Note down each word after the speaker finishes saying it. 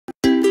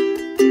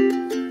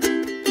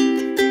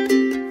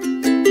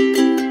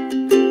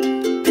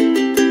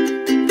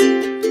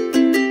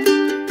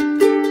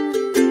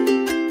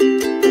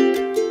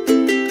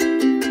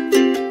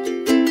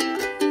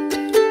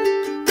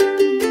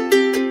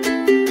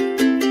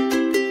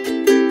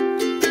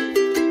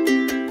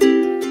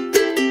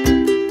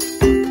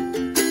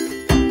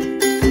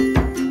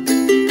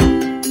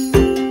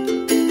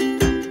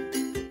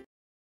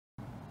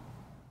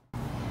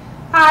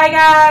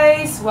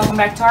welcome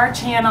back to our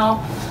channel.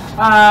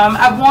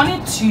 I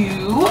wanted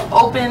to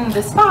open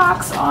this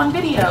box on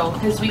video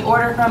because we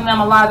order from them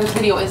a lot. This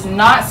video is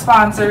not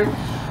sponsored.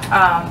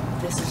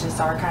 This is just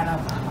our kind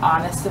of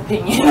honest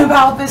opinion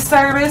about this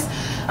service.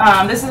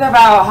 This is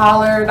about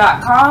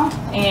hollarhaul,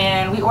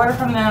 and we order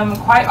from them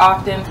quite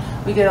often.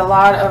 We get a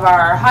lot of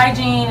our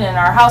hygiene and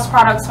our house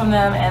products from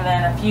them, and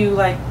then a few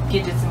like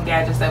gadgets and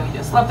gadgets that we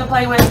just love to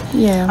play with.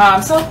 Yeah.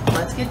 So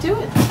let's get to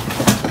it.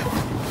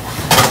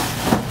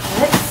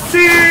 Let's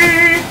see.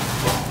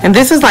 And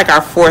this is like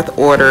our 4th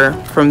order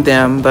from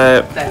them,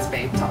 but that's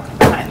Babe talking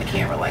behind the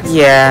camera like so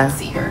yeah. You can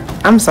see her.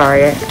 I'm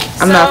sorry.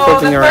 I'm not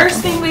flipping around. So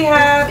the first thing we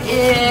have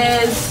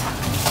is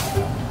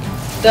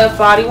the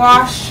body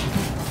wash.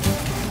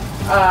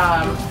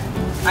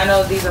 I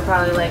know these are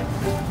probably like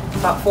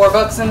about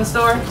 $4 in the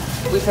store.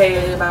 We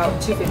pay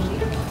about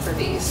 $2.50 for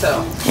these.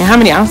 So. And how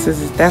many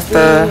ounces is that?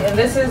 And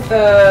this is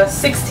the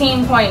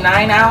 16.9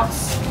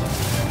 ounce.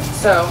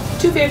 So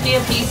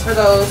 $2.50 a piece for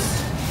those.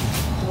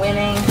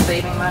 Winning,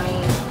 saving money.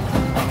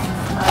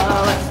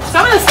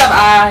 Some of the stuff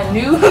I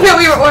knew that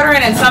we were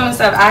ordering, and some of the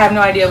stuff I have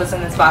no idea what's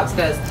in this box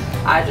because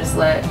I just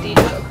let Dede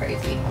go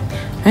crazy in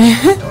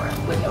the store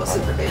with no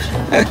supervision.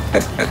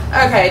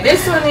 Okay,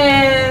 this one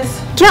is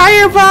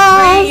dryer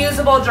balls.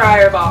 Reusable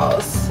dryer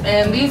balls,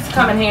 and these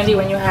come in handy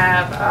when you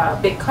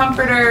have big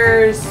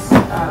comforters,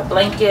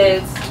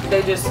 blankets.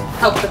 They just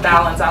help to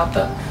balance out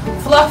the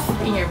fluff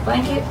in your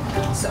blanket.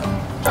 So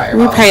dryer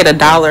balls. We paid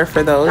 $1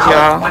 for those,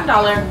 y'all.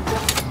 $1.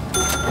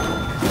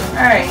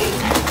 Alright,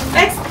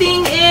 next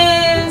thing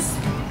is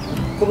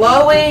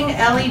glowing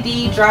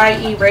LED dry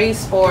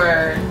erase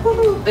board.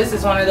 This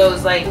is one of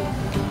those like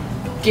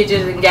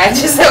gadgets and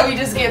gadgets that we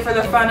just get for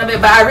the fun of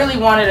it, but I really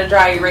wanted a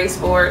dry erase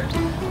board,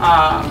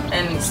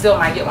 and still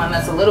might get one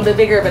that's a little bit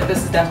bigger, but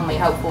this is definitely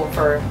helpful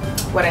for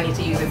what I need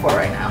to use it for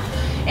right now.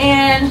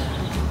 And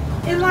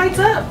it lights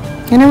up.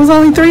 And it was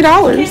only $3.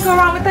 Can't go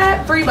wrong with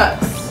that. $3.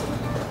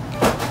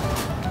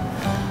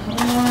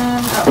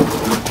 And,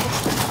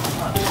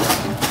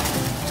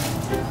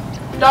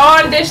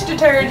 Dawn dish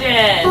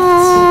detergent.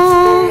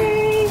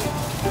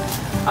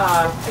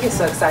 I get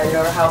so excited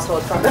over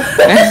household products.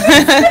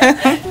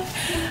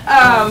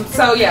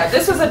 So yeah,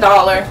 this was $1,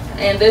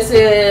 and this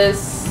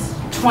is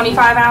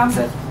 25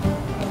 ounces.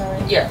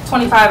 Yeah,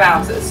 25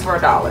 ounces for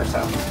 $1.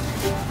 So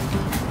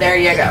there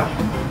you go.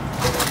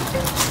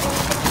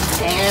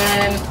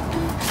 And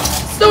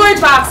storage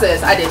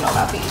boxes. I didn't know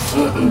about these,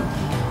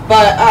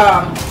 but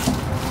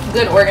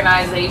good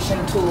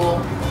organization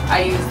tool.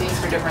 I use these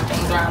for different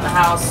things around the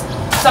house.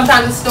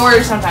 Sometimes it's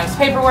storage, sometimes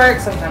paperwork,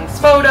 sometimes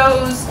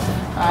photos.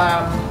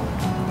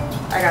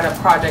 I got a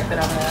project that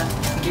I'm gonna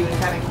do to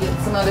kind of get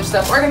some other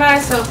stuff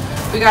organized. So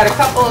we got a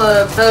couple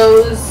of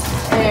those.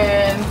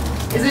 And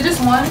is it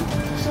just one?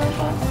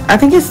 I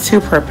think it's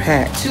 2 per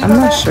pack. I'm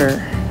not sure.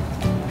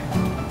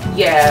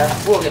 Yeah,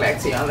 we'll get back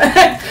to you on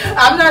that.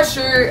 I'm not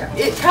sure.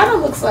 It kind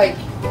of looks like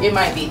it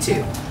might be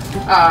 2.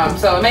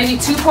 So it may be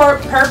 2 per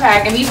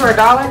pack, and these were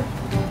 $1.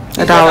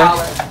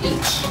 $1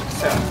 each.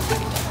 So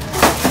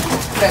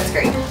that's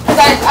great. Cause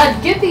I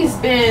get these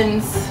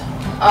bins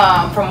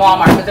from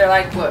Walmart, but they're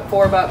like what,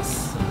 $4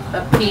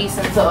 a piece,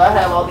 and so I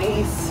have all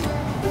these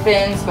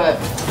bins, but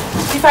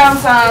we found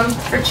some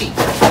for cheap.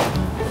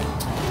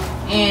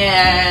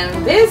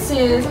 And this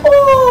is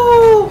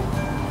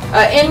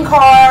an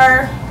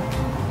in-car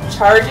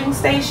charging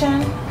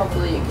station.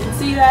 Hopefully you can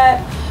see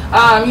that.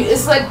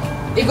 It's like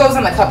it goes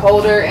in the cup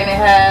holder, and it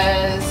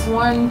has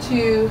 1,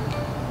 2,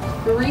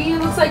 3. It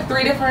looks like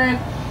 3 different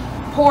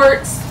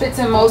ports. Fits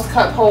in most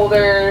cup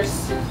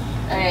holders,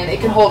 and it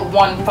can hold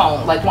one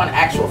phone, like one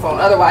actual phone.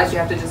 Otherwise you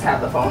have to just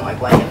have the phone like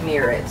laying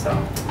near it. So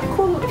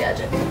cool little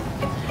gadget.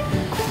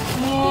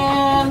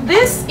 And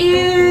this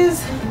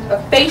is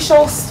a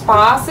facial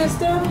spa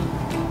system.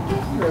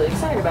 I'm really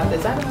excited about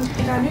this. I don't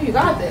think I knew you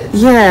got this.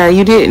 Yeah,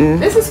 you didn't.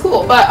 This is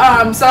cool, but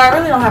so I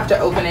really don't have to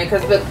open it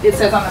because it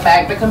says on the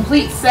back the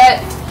complete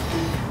set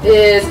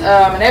is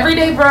an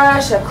everyday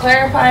brush, a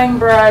clarifying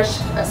brush,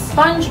 a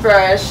sponge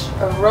brush,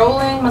 a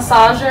rolling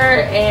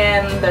massager,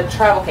 and the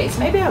travel case.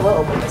 Maybe I will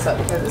open this up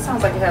because it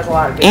sounds like it has a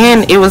lot of goodies.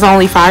 And it was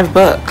only $5.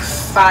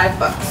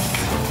 $5.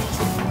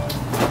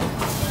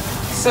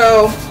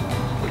 So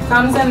it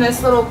comes in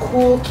this little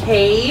cool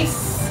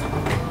case,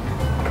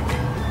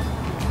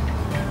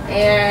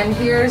 and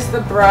here's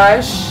the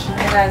brush.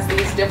 It has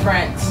these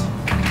different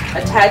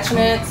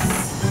attachments.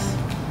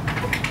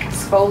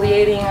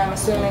 Exfoliating, I'm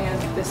assuming, is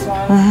this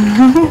one. I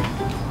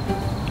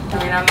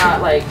mean, I'm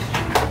not like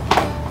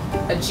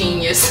a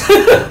genius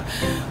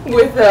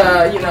with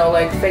you know,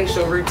 like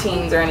facial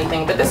routines or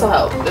anything, but this will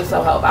help. This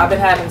will help. I've been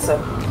having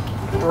some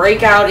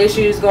breakout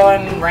issues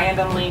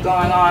randomly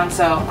going on,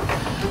 so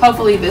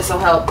hopefully this will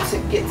help to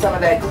get some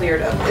of that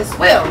cleared up as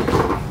well.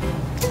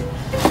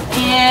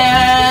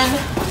 And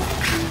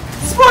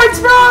sports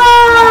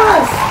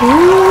bras.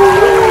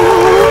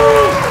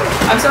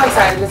 I'm so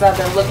excited because I've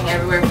been looking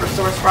everywhere for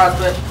sports bras,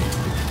 but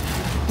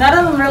none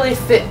of them really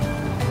fit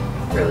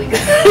really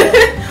good.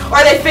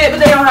 Or they fit, but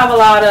they don't have a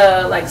lot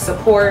of like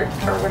support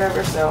or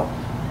whatever. So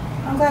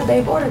I'm glad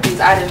Babe ordered these.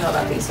 I didn't know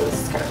about these, so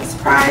this is kind of a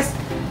surprise.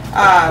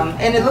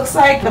 And it looks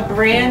like the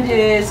brand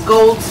is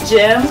Gold's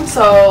Gym,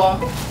 so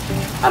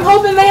I'm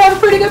hoping they have a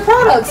pretty good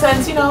product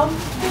since, you know,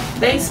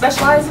 they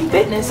specialize in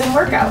fitness and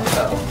workout.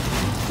 So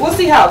we'll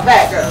see how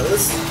that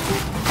goes.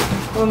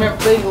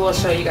 Maybe we'll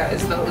show you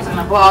guys those in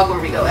a vlog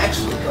where we go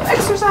actually go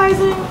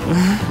exercising.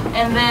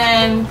 And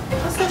then,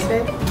 what's this,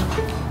 babe?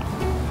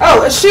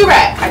 Oh, a shoe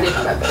rack. I didn't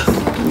know about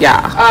this.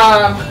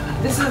 Yeah.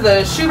 This is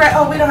the shoe rack.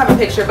 Oh, we don't have a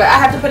picture, but I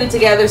have to put it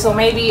together, so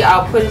maybe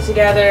I'll put it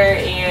together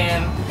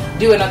and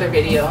do another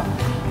video.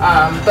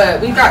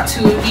 But we've got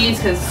 2 of these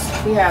because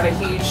we have a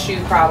huge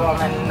shoe problem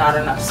and not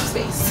enough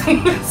space.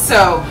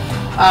 So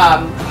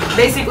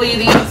basically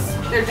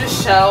they're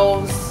just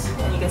shelves,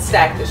 and you can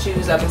stack the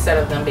shoes up instead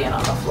of them being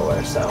on the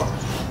floor. So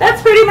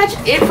that's pretty much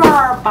it for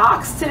our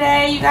box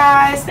today, you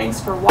guys. Thanks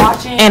for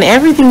watching. And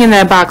everything in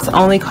that box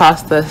only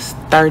cost us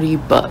 $30.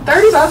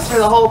 $30 for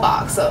the whole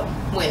box, so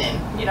winning,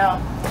 you know.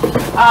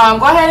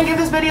 Go ahead and give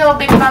this video a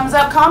big thumbs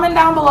up. Comment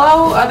down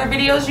below other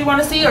videos you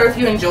want to see, or if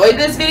you enjoyed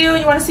this video and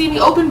you want to see me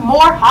open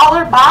more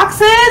holler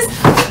boxes,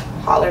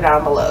 holler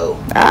down below.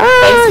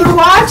 Thanks for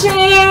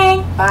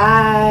watching.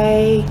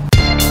 Bye.